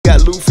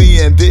Luffy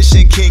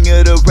ambition, king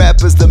of the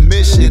rappers, the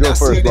mission. You go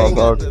first,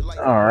 dog.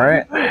 All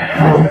right.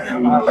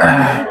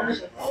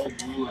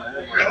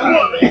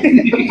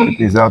 Get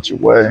these out your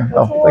way.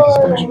 Oh, thank you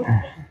so much.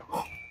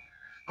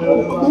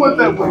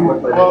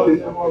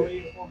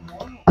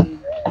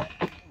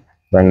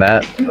 Bring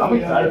that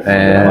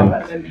and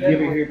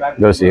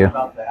goes to you.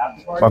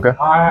 Okay.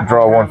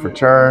 Draw one for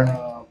turn.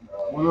 I'm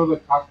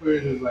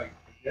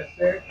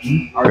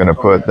gonna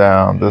put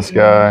down this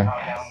guy,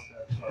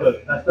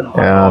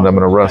 and I'm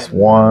gonna rest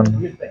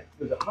one.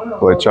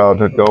 Play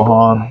Childhood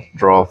Gohan.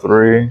 Draw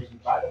 3.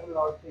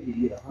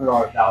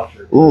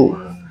 Ooh.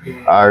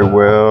 I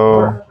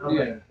will.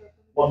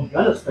 I'm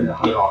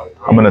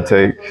gonna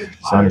take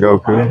Son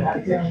Goku.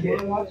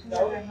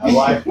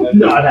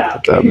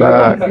 Put that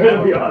back.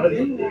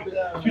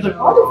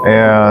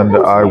 And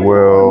I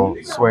will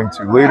swing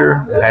to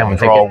leader.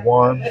 Draw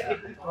 1.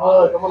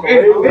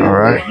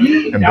 Alright.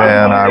 And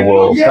then I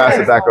will pass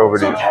it back over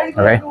to you.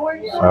 Okay.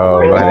 So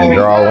go ahead and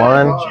draw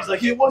 1.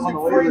 Okay,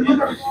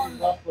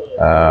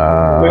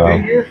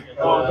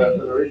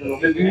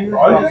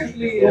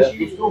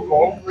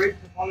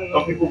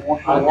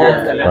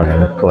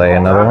 play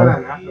another one.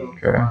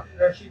 Okay.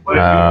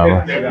 I'm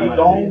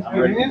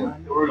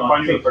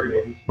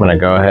gonna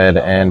go ahead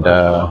and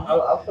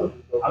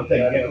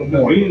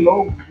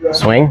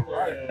swing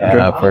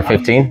for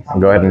 15.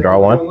 Go ahead and draw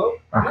 1.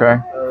 Okay.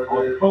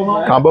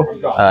 Combo?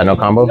 No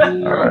combo.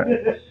 Alright.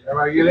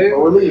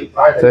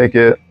 Take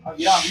it.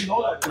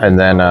 And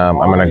then I'm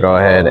gonna go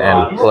ahead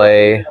and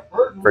play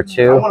for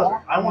 2.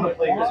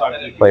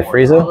 Play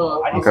Freiza.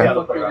 Okay.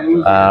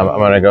 I'm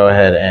gonna go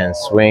ahead and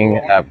swing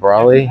at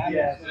Brawly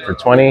for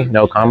 20.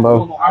 No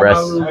combo.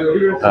 Rest.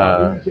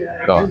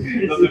 Go on.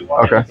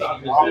 Okay.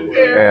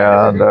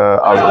 And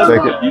I will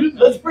take it.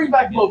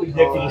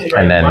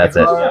 And then that's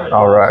it.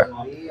 All right.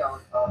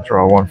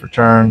 Draw 1 for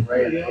turn.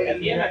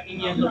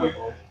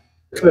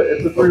 Okay.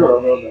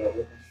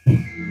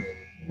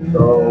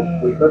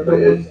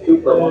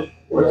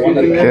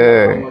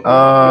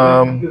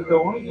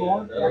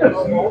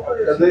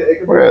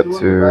 We're at 2.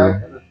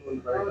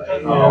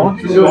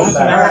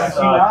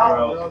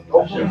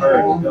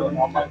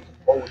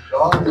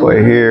 Play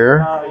here.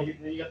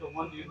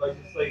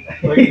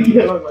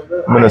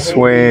 I'm gonna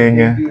swing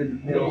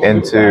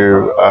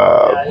into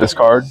this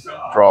card.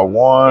 Draw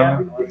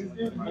 1.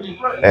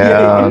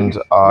 And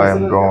I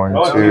am going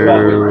to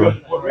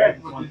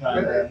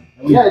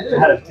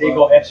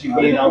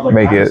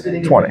make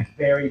it 20.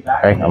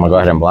 Okay, I'm gonna go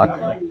ahead and block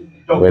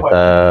with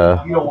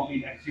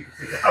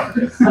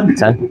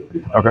 10.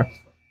 Okay.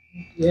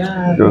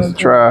 Goes to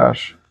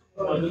trash.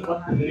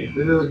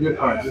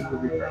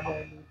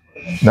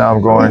 Now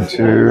I'm going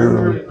to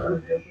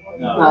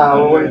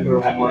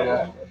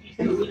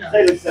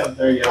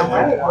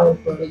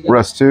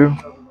rest 2,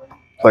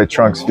 play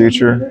Trunks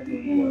Future,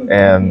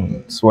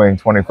 and swing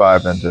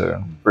 25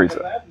 into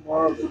Freiza.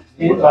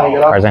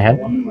 Cards in hand?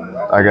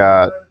 I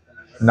got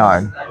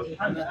 9.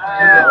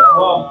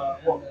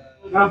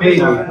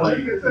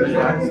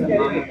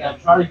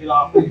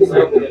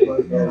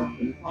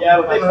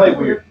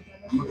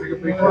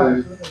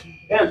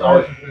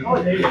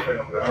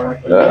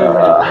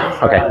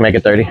 Okay, make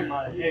it 30.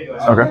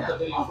 Okay.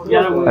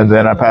 And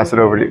then I pass it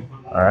over to you.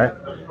 All right.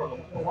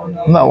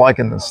 I'm not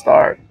liking the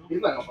start.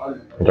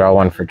 Draw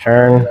 1 for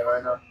turn.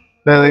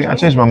 Bailey, I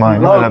changed my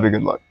mind. You might have a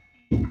good luck.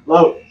 I've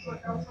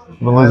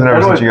been losing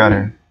ever since you got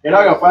here. You're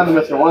not gonna find the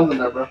Mr. Ones in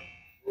there, bro.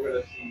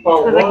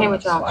 Because I came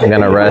with y'all. I'm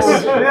gonna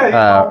rest.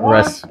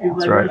 Rest.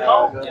 That's right.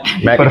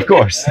 Mech. But of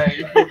course.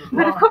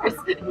 But of course.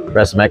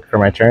 Rest mech for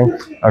my turn.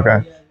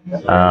 Okay.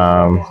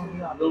 I'm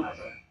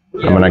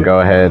gonna go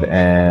ahead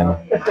and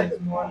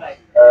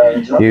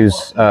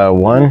use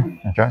 1.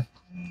 Okay.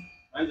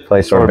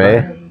 Play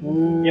Sorbet.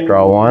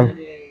 Draw 1.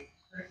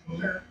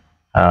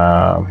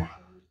 I'm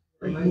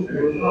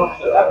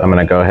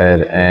gonna go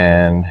ahead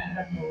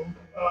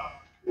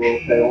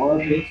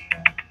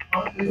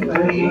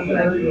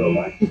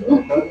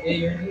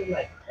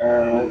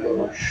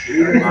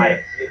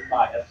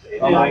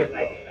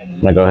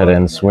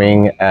and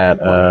swing at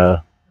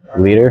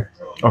leader.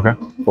 Okay.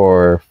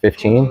 For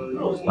 15.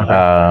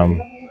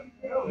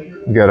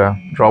 You gotta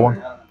draw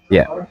 1?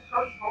 Yeah.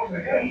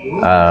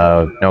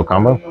 No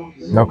combo.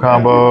 No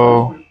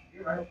combo.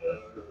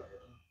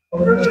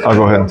 I'll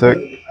go ahead and take.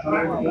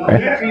 Okay.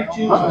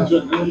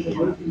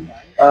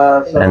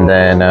 And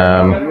then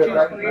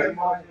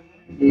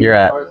you're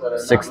at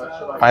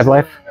 5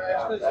 life?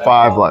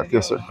 5 life,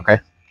 yes sir. Okay.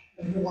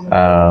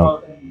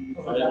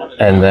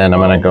 And then I'm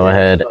gonna go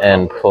ahead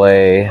and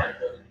play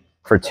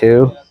for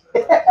 2.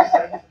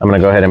 I'm gonna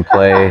go ahead and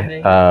play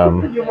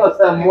You must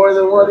have more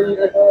than one in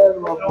your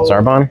hand.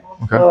 Zarbon.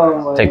 Okay.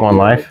 Take 1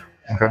 life.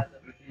 Okay.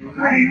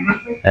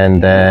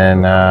 And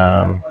then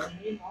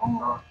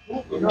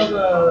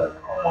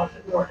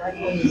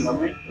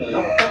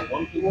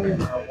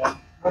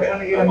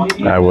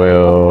I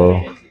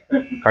will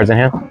cards in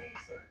hand.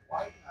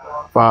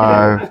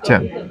 5,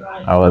 10.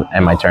 I will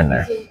end my turn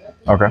there.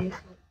 Okay.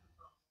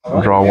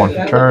 Draw 1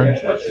 for turn.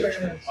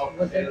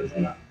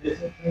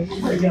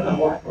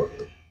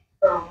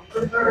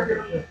 Okay.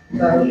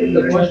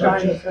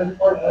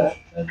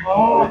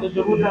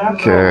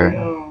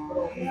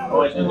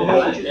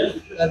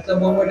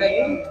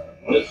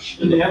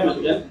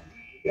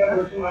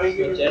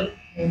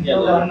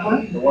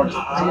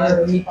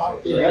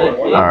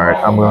 Alright,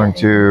 I'm going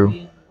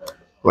to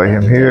play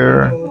him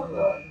here.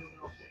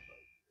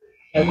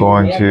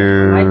 Going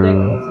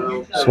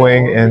to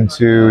swing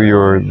into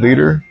your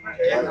leader.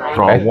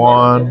 Draw Okay.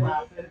 one.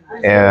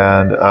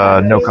 And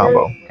no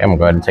combo. Okay, I'm gonna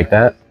go ahead and take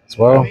that as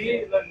well.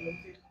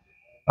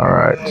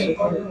 Alright.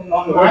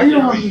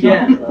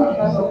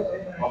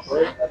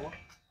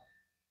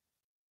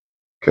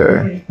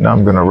 Okay, now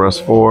I'm gonna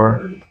rest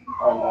 4.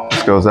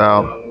 This goes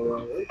out.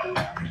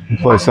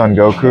 Play Son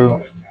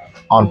Goku.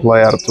 On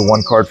play, add up to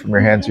 1 card from your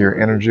hand to your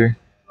energy.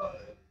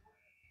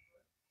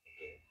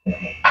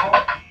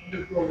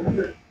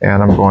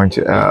 And I'm going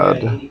to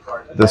add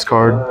this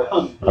card.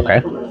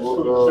 Okay.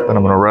 Then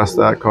I'm gonna rest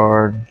that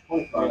card.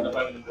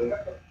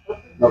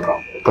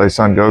 Play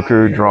Son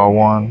Goku, draw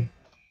 1.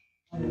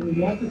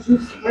 And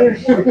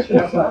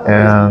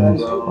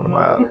what am I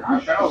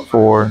at?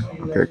 4.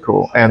 Okay,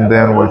 cool. And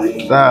then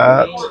with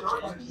that,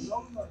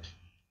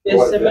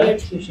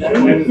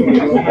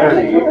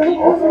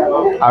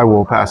 I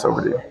will pass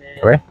over to you.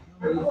 Okay.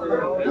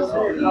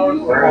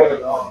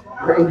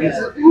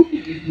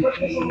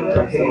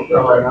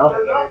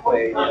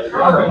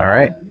 All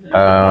right.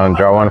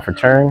 Draw 1 for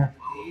turn.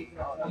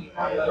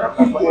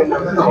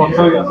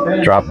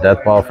 Drop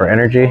Death Ball for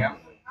energy.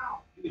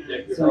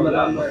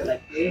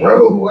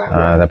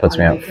 That puts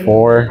me at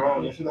 4.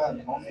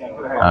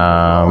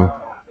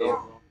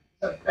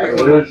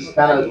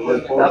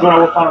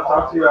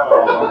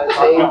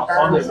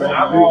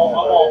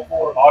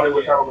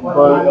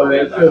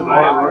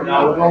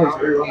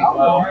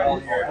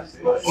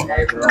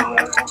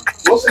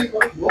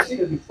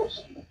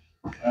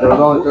 There's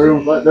only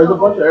 3 but there's a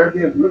bunch of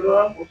Airbnb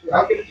around.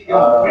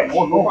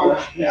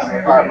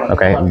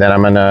 Okay, then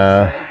I'm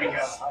gonna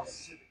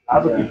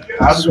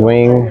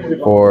swing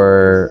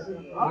for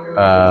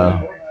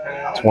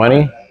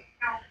 20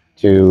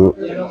 to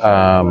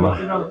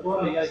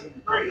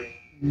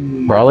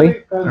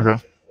Brawly. Okay.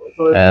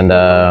 And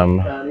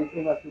I'm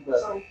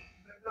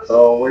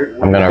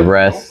gonna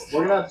rest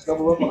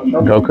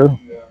Goku.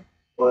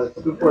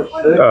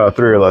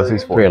 3 or less,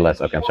 he's 4. 3 or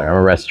less. Okay, I'm sorry. I'm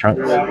gonna rest Trunks.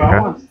 Okay.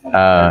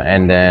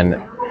 And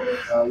then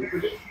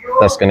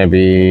that's gonna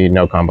be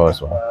no combo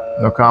as well.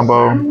 No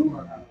combo.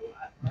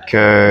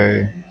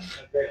 Okay.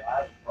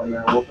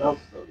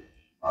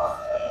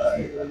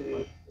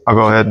 I'll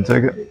go ahead and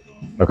take it.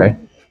 Okay.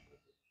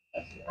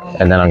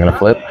 And then I'm gonna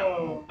flip.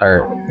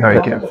 Or No,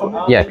 you can't.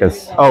 yeah,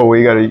 because Oh, well,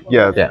 you gotta,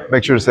 Yeah.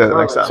 make sure to say that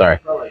next time. sorry.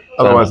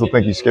 Otherwise, they'll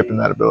think you're skipping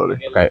that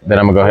ability. Okay, then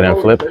I'm gonna go ahead and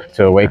flip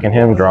to awaken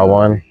him. Draw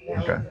 1.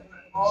 Okay.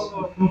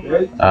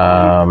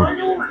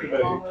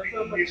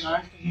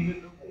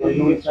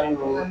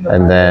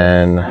 And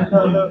then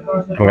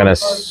I'm gonna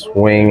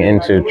swing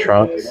into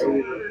Trunks,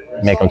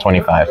 make him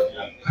 25.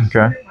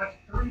 Okay.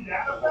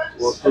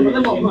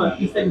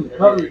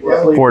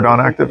 4 Dawn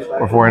active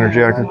or 4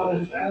 energy active?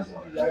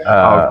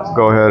 I'll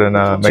go ahead and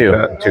make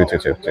that. Two.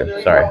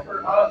 Sorry.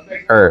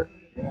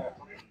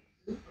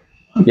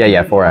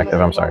 Yeah, 4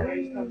 active. I'm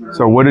sorry.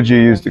 So what did you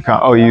use to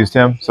oh, you used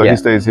him? So Yeah. he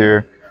stays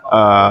here.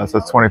 So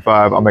it's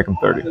 25. I'll make him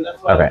 30.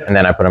 Okay, and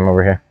then I put him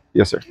over here.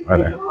 Yes, sir. Right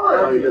there.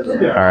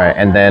 All right,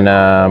 and then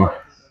I'm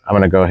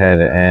gonna go ahead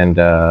and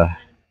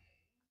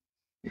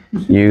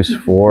use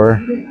 4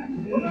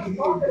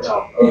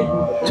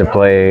 to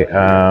play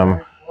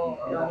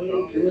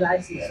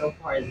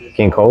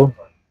King Cold,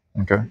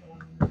 Okay.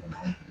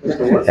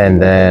 and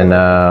then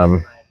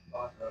I'm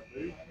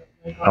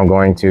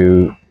going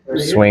to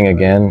swing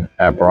again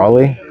at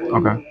Brawly,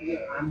 Okay.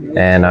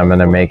 and I'm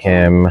gonna make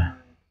him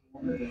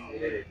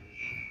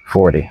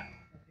 40.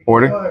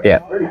 40?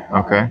 Yeah.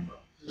 Okay.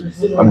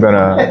 I'm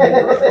gonna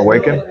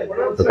awaken.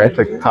 Okay.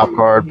 Take the top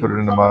card, put it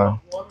into my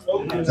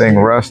thing,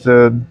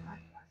 rested.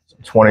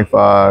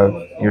 25.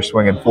 You're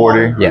swinging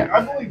 40.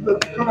 Yeah.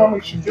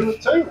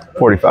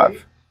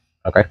 45.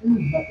 Okay.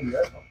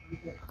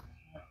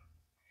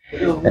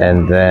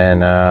 And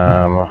then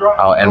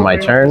I'll end my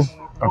turn.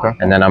 Okay.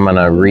 And then I'm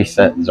gonna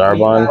reset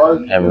Zarbon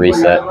and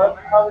reset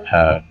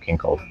King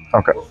Cold.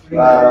 Okay.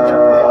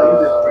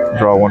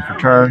 Draw 1 for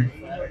turn.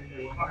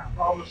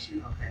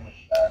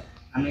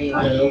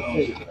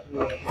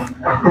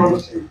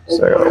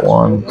 So I got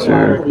 1, 2,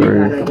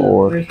 3,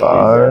 4,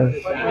 5.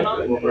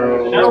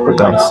 Let's put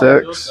down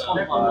 6.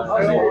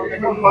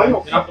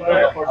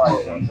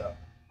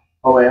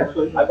 Oh, wait,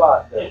 actually, I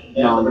bought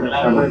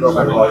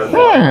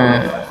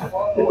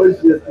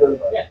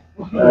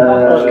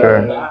Okay.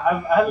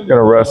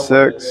 Gonna rest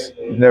 6.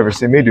 You've never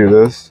seen me do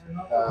this.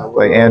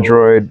 Like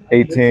Android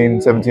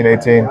 18, 17,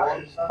 18.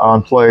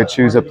 On play,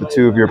 choose up to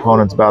 2 of your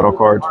opponent's battle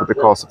cards with the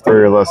cost of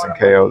 3 or less and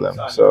KO them.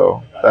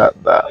 So that.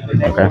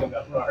 Okay.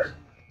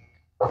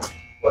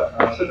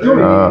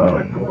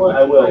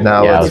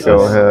 Now let's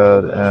go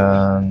ahead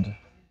and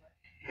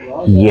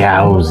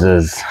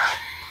Yowzers.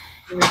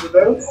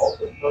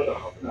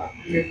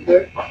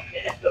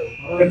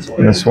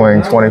 gonna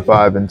swing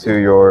 25 into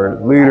your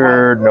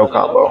leader, no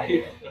combo.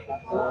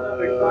 How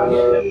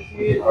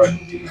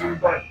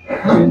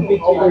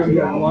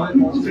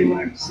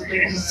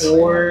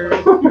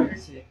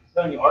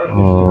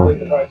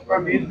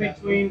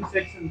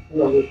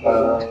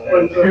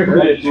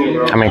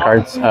many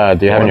cards do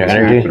you have in your 1, 2,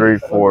 energy? 3,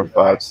 4,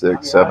 5,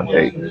 6, 7,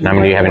 8. And how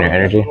many do you have in your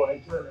energy?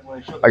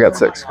 I got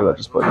 6 because I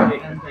just put them.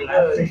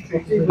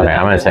 Okay,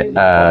 I'm gonna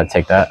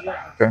take that.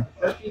 Okay.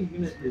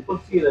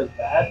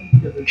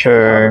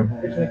 Okay.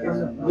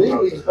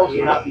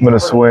 I'm gonna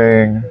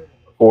swing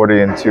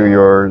 40 into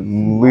your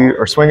lead,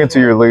 or swing into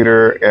your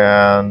leader,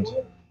 and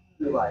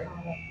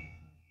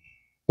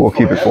we'll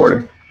keep it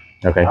 40.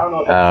 Okay.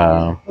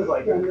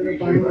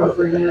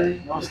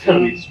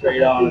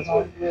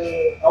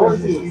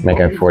 Make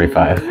it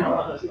 45.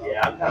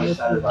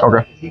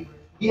 Okay.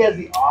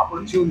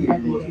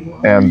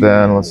 And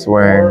then let's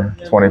swing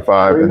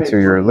 25 into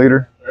your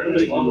leader.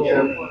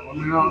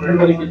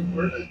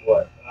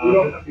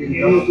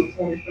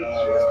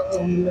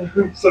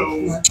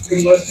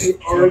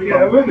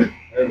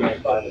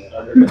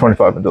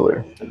 25 into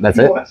leader. That's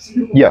it?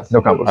 Yeah,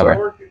 no combo. Sorry.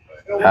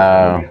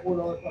 Okay.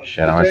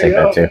 Shit, I'm gonna take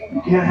that too.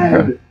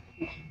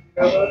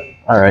 Okay.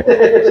 All right.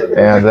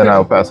 And then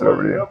I'll pass it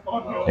over to you.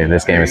 Dude,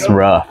 this game is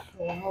rough.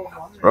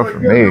 It's rough for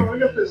me.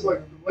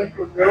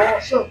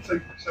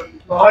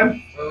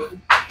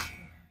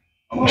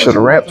 Should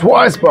have ramped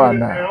twice by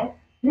now.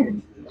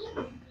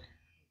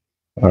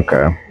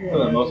 Okay.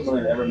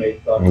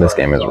 This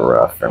game is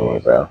rough for me,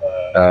 bro.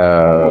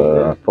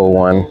 Pull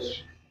one.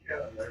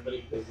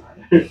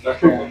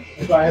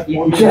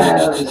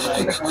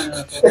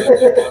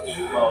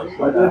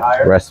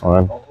 Rest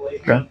one.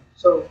 Okay.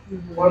 So,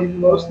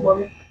 most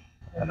money?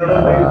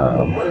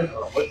 How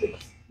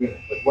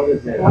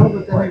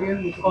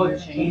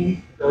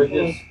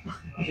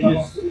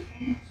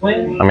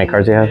many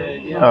cards do you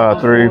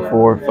have? 3,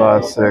 4,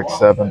 5, 6,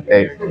 7,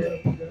 8.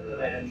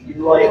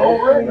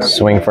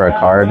 Swing for a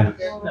card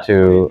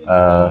to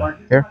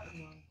Here?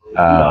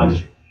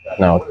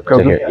 No, Goku?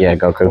 to here. Yeah,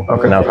 Goku.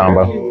 Okay. No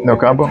combo. No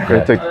combo?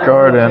 Okay, take the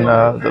card and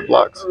the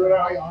blocks.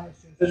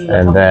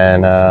 And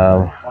then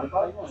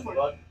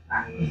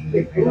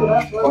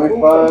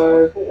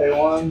 25,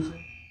 A1.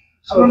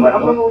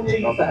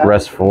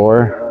 rest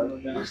 4.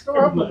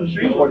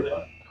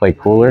 Play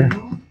cooler.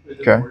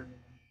 Okay.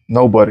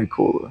 Nobody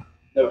cooler.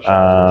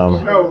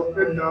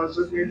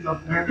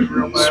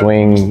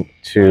 Swing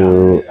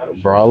to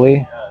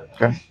Brawly.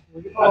 Okay.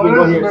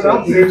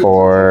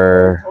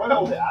 For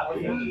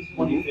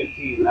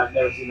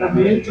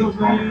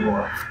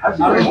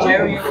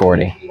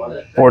 40.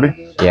 40?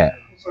 Yeah.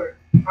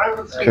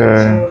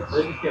 Okay.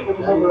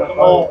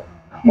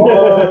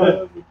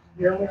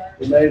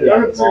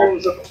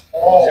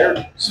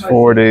 It's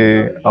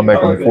 40. I'll make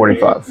them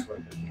 45.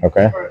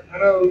 Okay.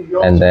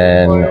 And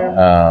then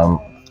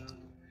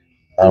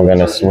I'm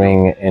gonna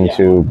swing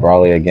into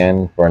Brawly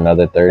again for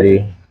another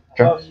 30.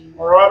 Okay.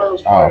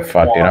 Oh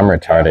fuck, dude, I'm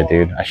retarded,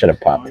 dude. I should have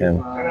popped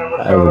him.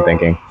 I wasn't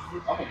thinking.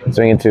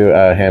 Swing into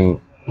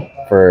him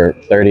for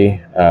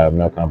 30.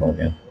 No combo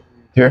again.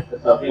 Here?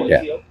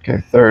 Yeah. Okay,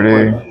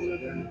 30.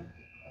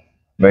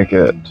 Make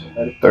it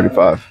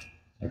 35.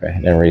 Okay.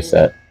 Then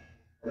reset.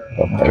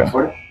 Okay.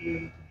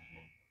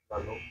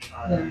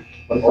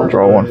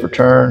 Draw one for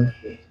turn.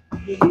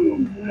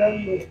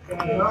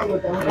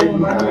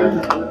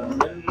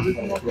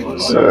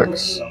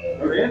 6.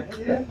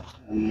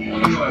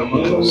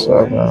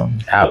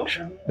 7. Ouch.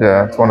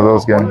 Yeah, it's one of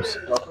those games.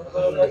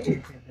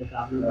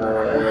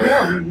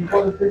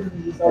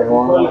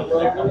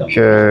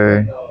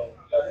 Okay.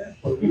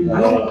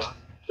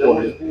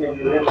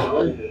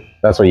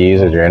 That's what you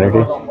use as your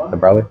energy? The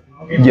Brawly?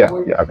 Yeah,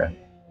 yeah. Okay.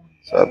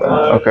 7.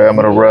 Okay, I'm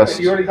gonna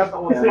rest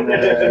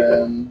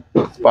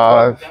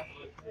 5.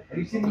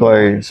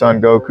 Play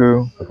Son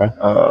Goku. Okay.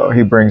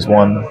 He brings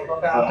one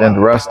into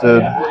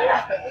rested,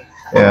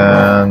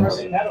 and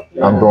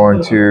I'm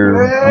going to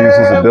use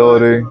his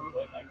ability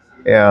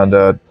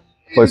and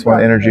place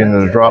one energy into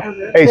the drop.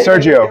 Hey,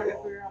 Sergio,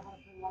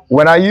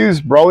 when I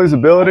use Brawly's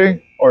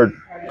ability, or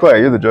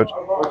Clay, you're the judge.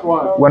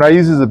 When I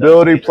use his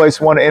ability,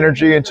 place one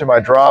energy into my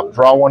drop,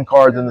 draw one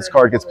card, then this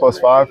card gets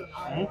 +5.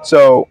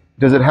 So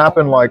does it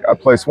happen like I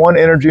place one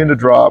energy into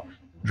drop,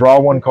 draw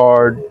one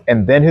card,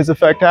 and then his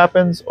effect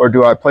happens? Or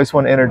do I place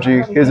one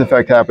energy, his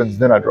effect happens,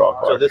 then I draw a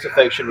card? So this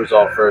effect should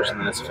resolve first, and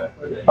then this effect.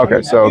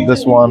 Okay, so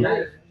this one,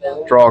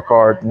 draw a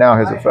card, now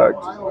his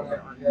effect.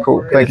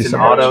 Cool, thank you It's so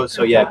an much. auto,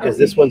 so yeah, because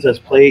this one says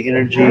play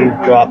energy,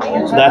 drop.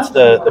 So that's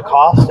the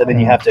cost, and then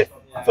you have to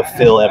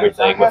fulfill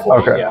everything before.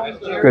 Okay, Yeah.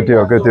 good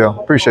deal, good deal.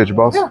 Appreciate you,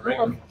 boss. All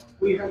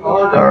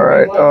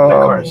right. That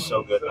card is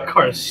so good. That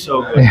card is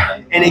so good.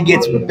 Yeah. And it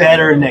gets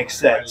better next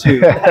set,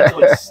 too. That's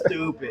what's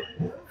stupid.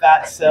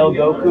 Fat Cell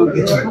Goku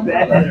gets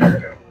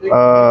better.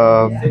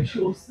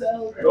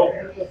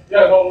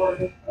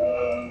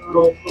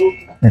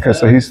 Okay,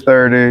 so he's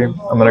 30.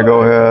 I'm going to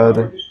go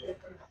ahead.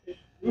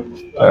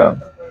 Yeah.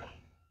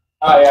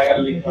 I'm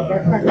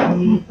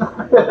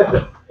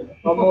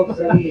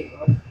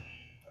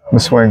going to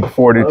swing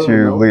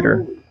 42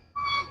 leader.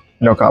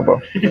 No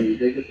combo.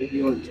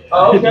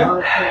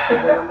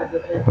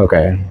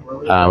 Okay.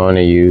 I'm going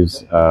to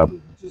use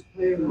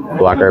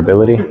blocker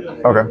ability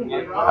Okay.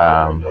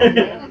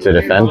 to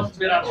defend.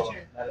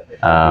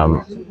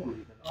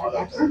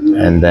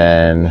 And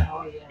then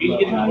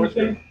I'm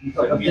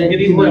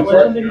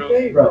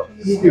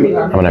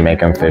going to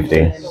make him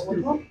 50.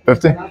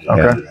 50?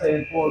 Okay.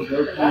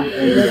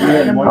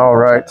 All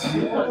right.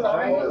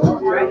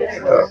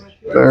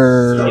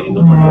 There.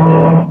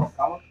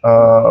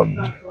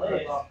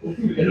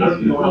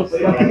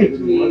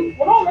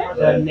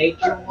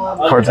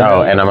 Cards.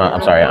 Oh, and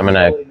I'm sorry. I'm going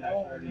to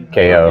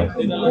KO.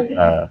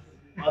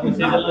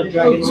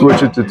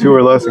 Switch it to 2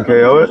 or less and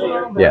KO it?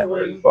 Yeah.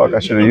 Fuck, I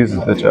should have used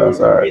his bitch ass.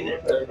 All right.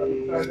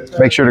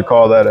 Make sure to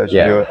call that as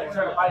you do it.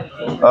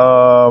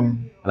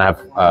 And I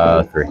have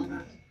 3.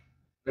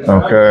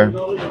 Okay.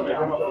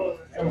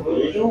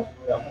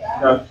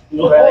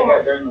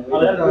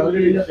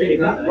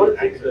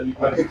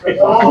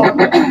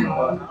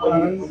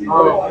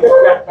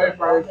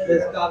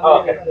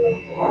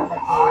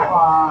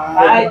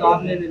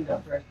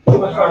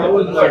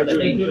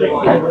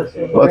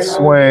 Let's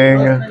swing.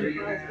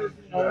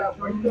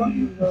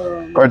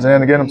 Cards in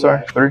hand again, I'm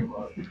sorry. 3?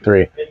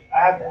 3.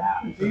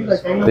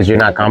 Did you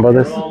not combo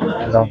this?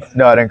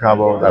 No, I didn't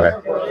combo. Okay.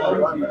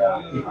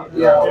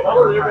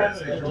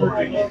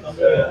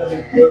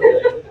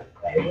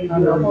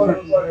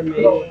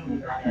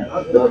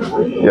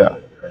 Yeah.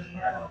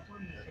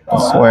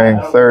 Swing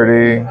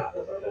 30,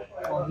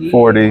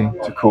 40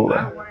 to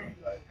cooler.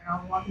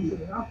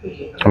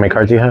 How many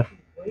cards do you have?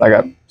 I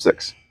got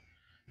 6.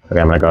 Okay,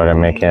 I'm going to go ahead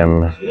and make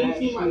him,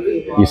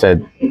 you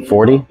said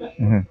 40?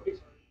 Mm-hmm.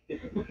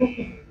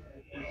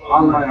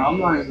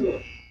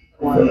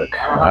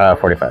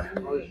 45.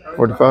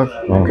 45?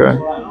 Okay.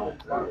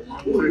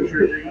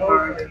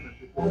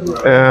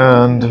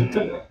 And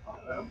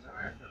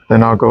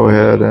then I'll go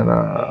ahead and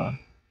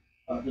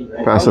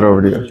pass it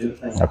over to you.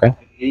 Okay.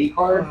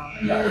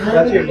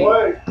 That's your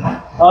boy.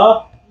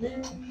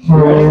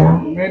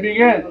 Maybe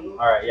again. All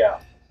right, yeah.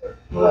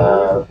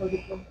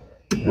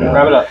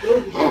 Wrap it up.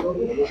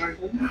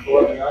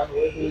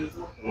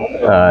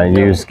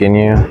 Use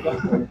Ginyu.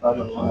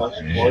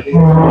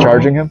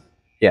 Charging him?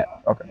 Yeah.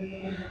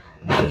 Okay.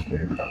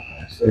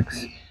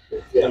 6.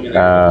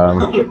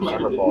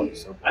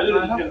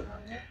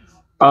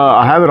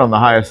 I have it on the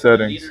highest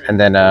settings. And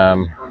then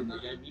I'm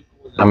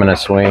going to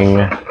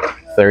swing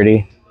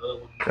 30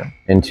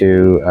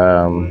 into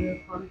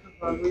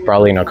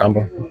probably no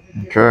combo.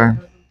 Okay.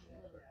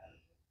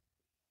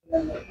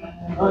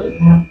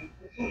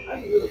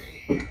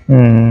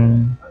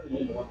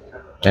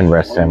 And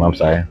rest him. I'm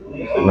sorry.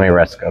 Let me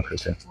rest Goku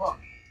too.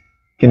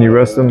 Can you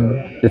rest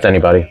him? Just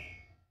anybody.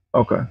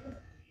 Okay.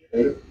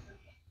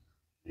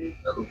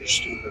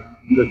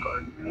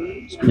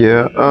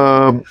 Yeah.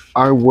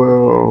 I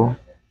will.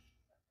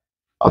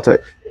 I'll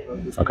take.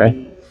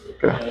 Okay.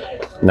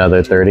 Okay.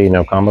 Another 30,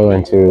 no combo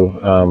into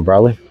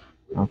Brawley.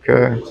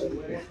 Okay.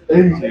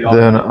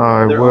 Then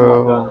I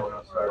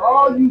will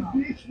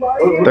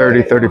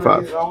 30,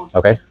 35.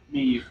 Okay.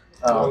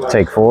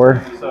 Take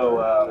 4.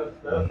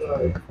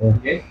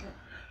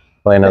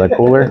 Play another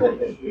cooler.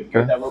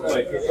 Okay.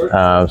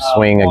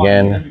 Swing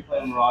again.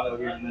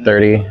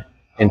 30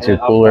 into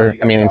cooler.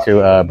 I mean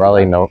into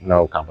Brawley. No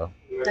combo.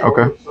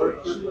 Okay.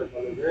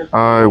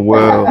 I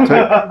will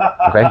take.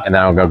 Okay, and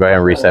then I'll go ahead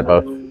and reset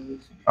both.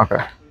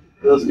 Okay.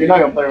 You're not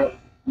gonna play with.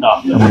 No.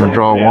 I'm gonna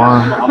draw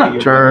 1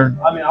 turn.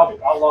 I mean,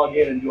 I'll log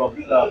in and do all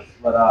the stuff,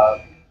 but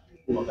I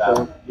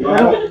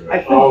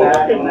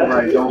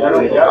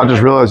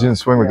just realized you didn't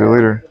swing with your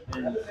leader.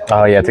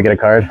 Oh yeah, to get a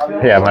card.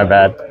 Yeah, my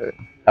bad.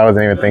 I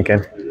wasn't even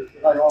thinking.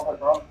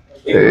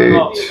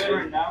 8,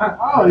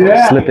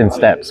 Slipping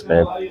steps,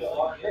 babe.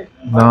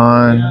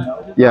 9.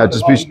 Yeah,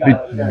 just be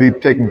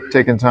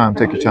taking time.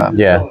 Take your time.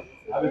 Yeah.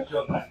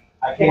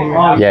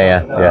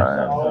 Yeah.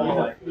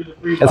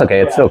 It's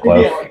okay. It's still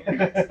close.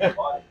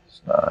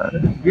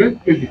 9.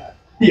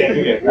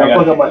 yeah. I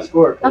plug up my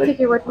score. I'll take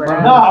your word for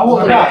it. No, I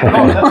won't.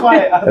 That's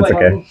why. That's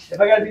okay. If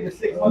I gotta be the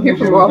 6 months, Here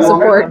for moral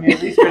support. I mean,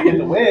 at least we're getting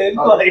the win.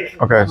 Like.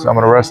 Okay, so I'm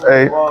gonna rest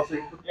 8.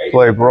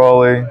 Play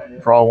Brawley.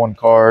 Draw 1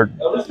 card.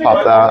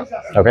 Pop that.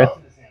 Okay.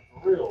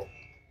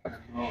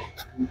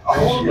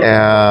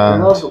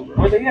 And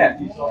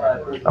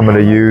I'm gonna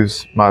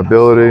use my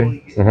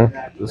ability.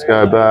 This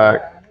guy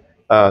back.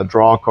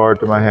 Draw a card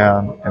to my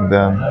hand, and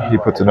then he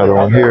puts another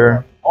one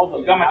here.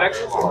 And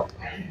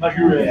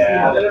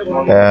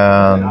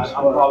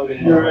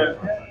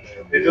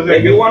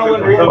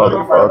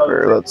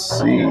motherfucker, let's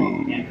see. I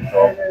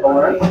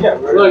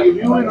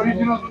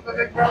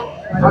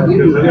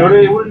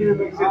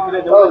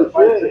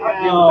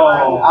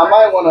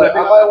might wanna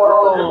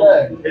roll the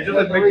deck.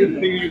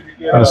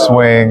 I'm gonna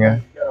swing.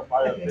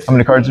 How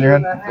many cards in your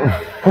hand?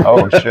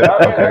 Oh shit.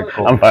 Okay,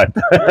 cool. I'm fine.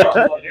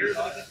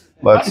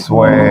 Let's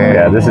swing.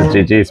 Yeah, this is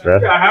GG's, bro.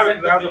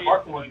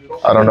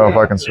 I don't know if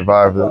I can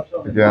survive it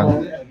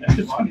again.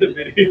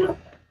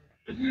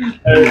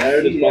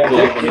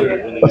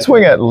 Let's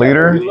swing at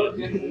leader,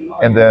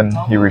 and then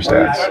he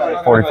restands.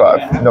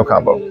 45, no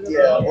combo.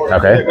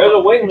 Okay.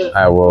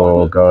 I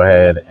will go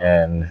ahead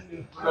and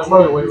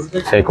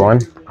take one.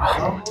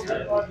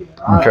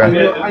 Okay.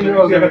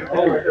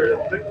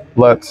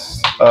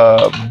 Let's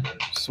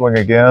swing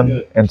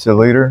again into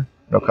leader,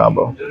 no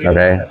combo.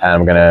 Okay.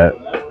 I'm gonna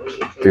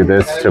do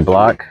this to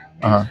block.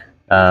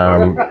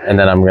 And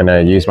then I'm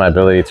gonna use my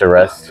ability to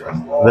rest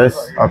this.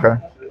 Okay.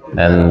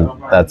 And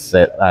that's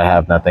it. I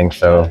have nothing,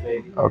 so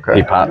Okay.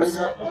 he pops.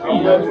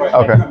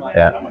 Okay.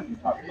 Yeah.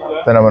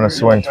 Then I'm gonna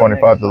swing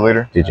 25 to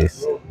leader.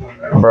 GG's.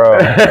 Bro,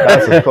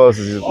 that's as close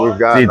as we've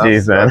gotten.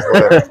 GG's, man.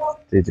 That's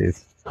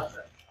GG's.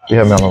 you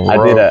have me on the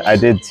ropes. I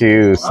did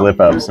 2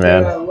 slip-ups,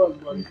 man.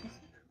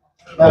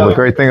 Well, the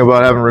great thing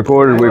about having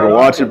recorded, we can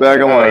watch it back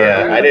and watch.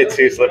 I did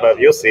 2 slip-ups.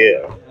 You'll see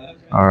it.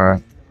 All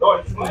right.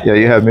 Yeah,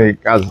 you had me.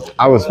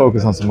 I was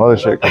focused on some other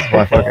shit because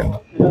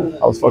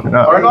I was fucking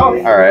up. All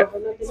right.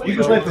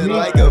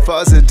 Like a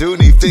Freiza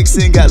Dooney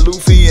fixing, got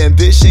Luffy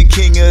ambition,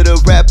 king of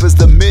the rappers,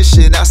 the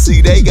mission. I see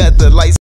they got the lights.